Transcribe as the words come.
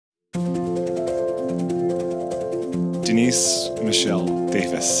Denise Michelle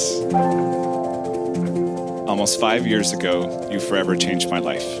Davis. Almost 5 years ago, you forever changed my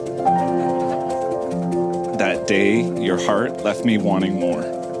life. That day, your heart left me wanting more.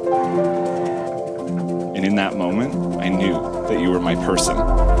 And in that moment, I knew that you were my person.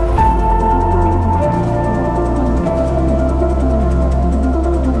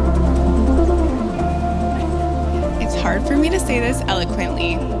 It's hard for me to say this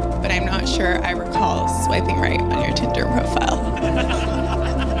eloquently, but I'm not sure I recall swiping right on your Tinder profile.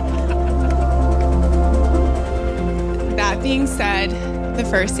 That being said, the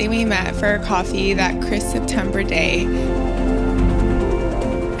first day we met for a coffee that crisp September day,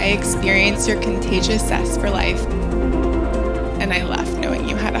 I experienced your contagious zest for life, and I left knowing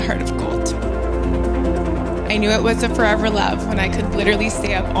you had a heart of gold. I knew it was a forever love when I could literally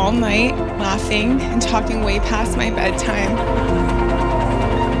stay up all night laughing and talking way past my bedtime,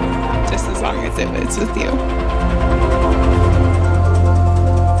 just as long as it was with you.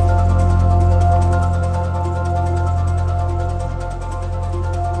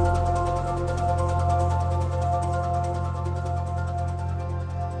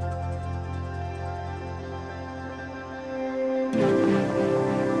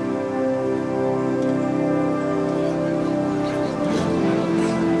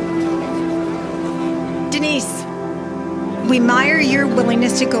 Denise, we admire your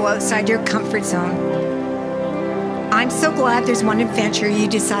willingness to go outside your comfort zone. I'm so glad there's one adventure you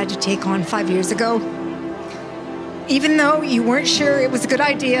decided to take on 5 years ago. Even though you weren't sure it was a good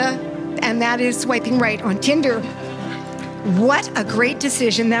idea, and that is swiping right on Tinder. What a great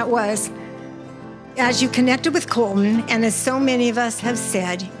decision that was. As you connected with Colton, and as so many of us have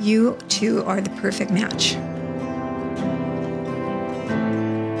said, you two are the perfect match.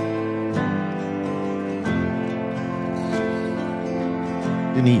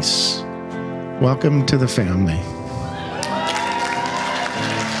 Denise, welcome to the family.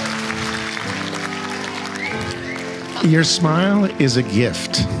 Your smile is a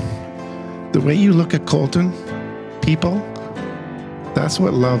gift. The way you look at Colton, people, that's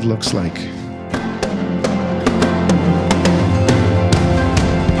what love looks like.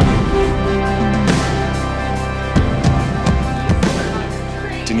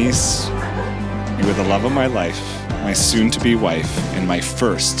 Denise, you were the love of my life, my soon-to-be wife, and my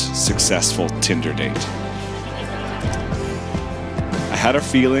first successful Tinder date. I had a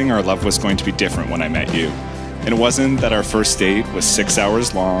feeling our love was going to be different when I met you. And it wasn't that our first date was 6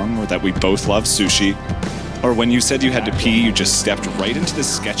 hours long, or that we both loved sushi, or when you said you had to pee, you just stepped right into this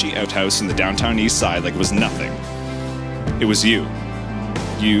sketchy outhouse in the downtown east side like it was nothing. It was you.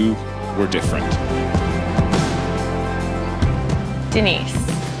 You were different. Denise,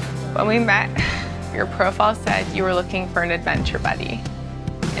 when we met, your profile said you were looking for an adventure buddy.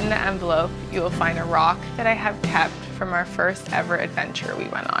 In the envelope, you will find a rock that I have kept from our first ever adventure we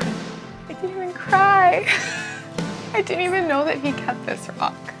went on. I didn't even cry. I didn't even know that he kept this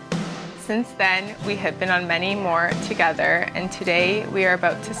rock. Since then, we have been on many more together, and today we are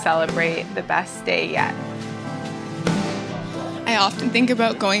about to celebrate the best day yet. I often think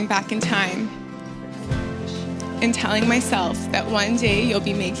about going back in time and telling myself that one day you'll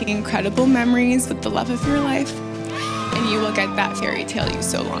be making incredible memories with the love of your life, and you will get that fairy tale you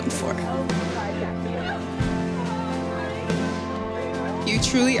so longed for. You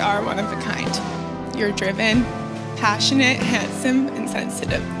truly are one of a kind. You're driven, passionate, handsome, and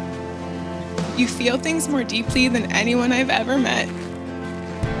sensitive. You feel things more deeply than anyone I've ever met,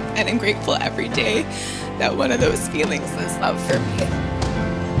 and I'm grateful every day that one of those feelings is love for me.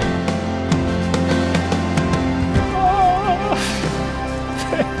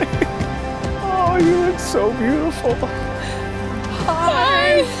 Oh, you look so beautiful.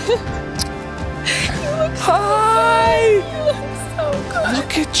 Hi. You look so Hi. good. You look so good.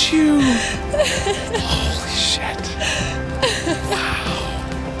 Look at you. Holy shit. Wow.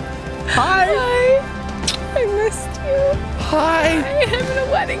 Hi. Hi. I missed you. Hi. I'm in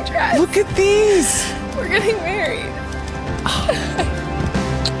a wedding dress. Look at these. We're getting married.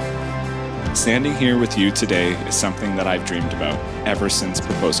 Standing here with you today is something that I've dreamed about ever since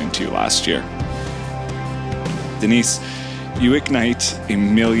proposing to you last year. Denise, you ignite a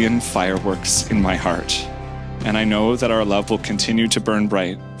million fireworks in my heart, and I know that our love will continue to burn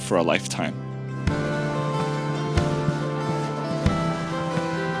bright for a lifetime.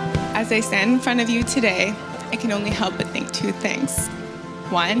 As I stand in front of you today, I can only help but think two things.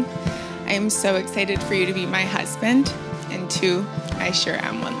 One, I am so excited for you to be my husband, and two, I sure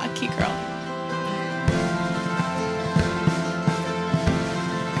am one lucky girl.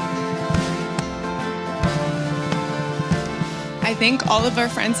 I I think all of our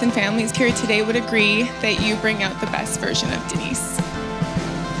friends and families here today would agree that you bring out the best version of Denise.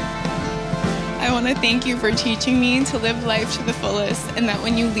 I want to thank you for teaching me to live life to the fullest, and that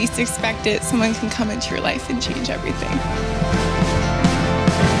when you least expect it, someone can come into your life and change everything.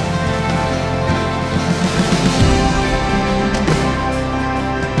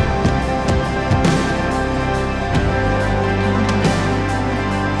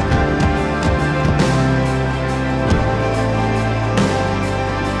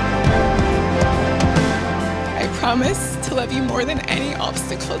 I promise to love you more than any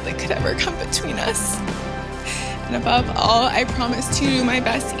obstacle that could ever come between us. And above all, I promise to do my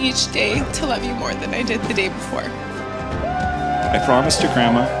best each day to love you more than I did the day before. I promised your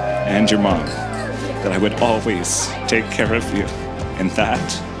grandma and your mom that I would always take care of you, and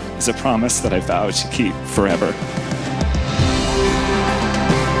that is a promise that I vow to keep forever.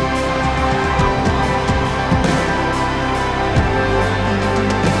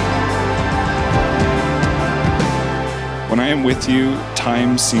 When I am with you,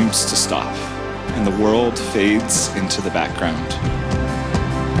 time seems to stop, and the world fades into the background.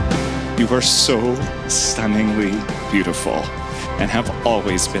 You are so stunningly beautiful, and have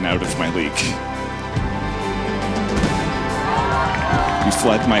always been out of my league. You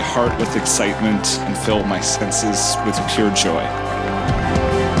flood my heart with excitement and fill my senses with pure joy.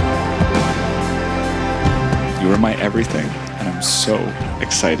 You are my everything, and I'm so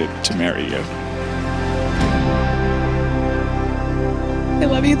excited to marry you. I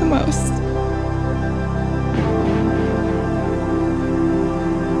love you the most.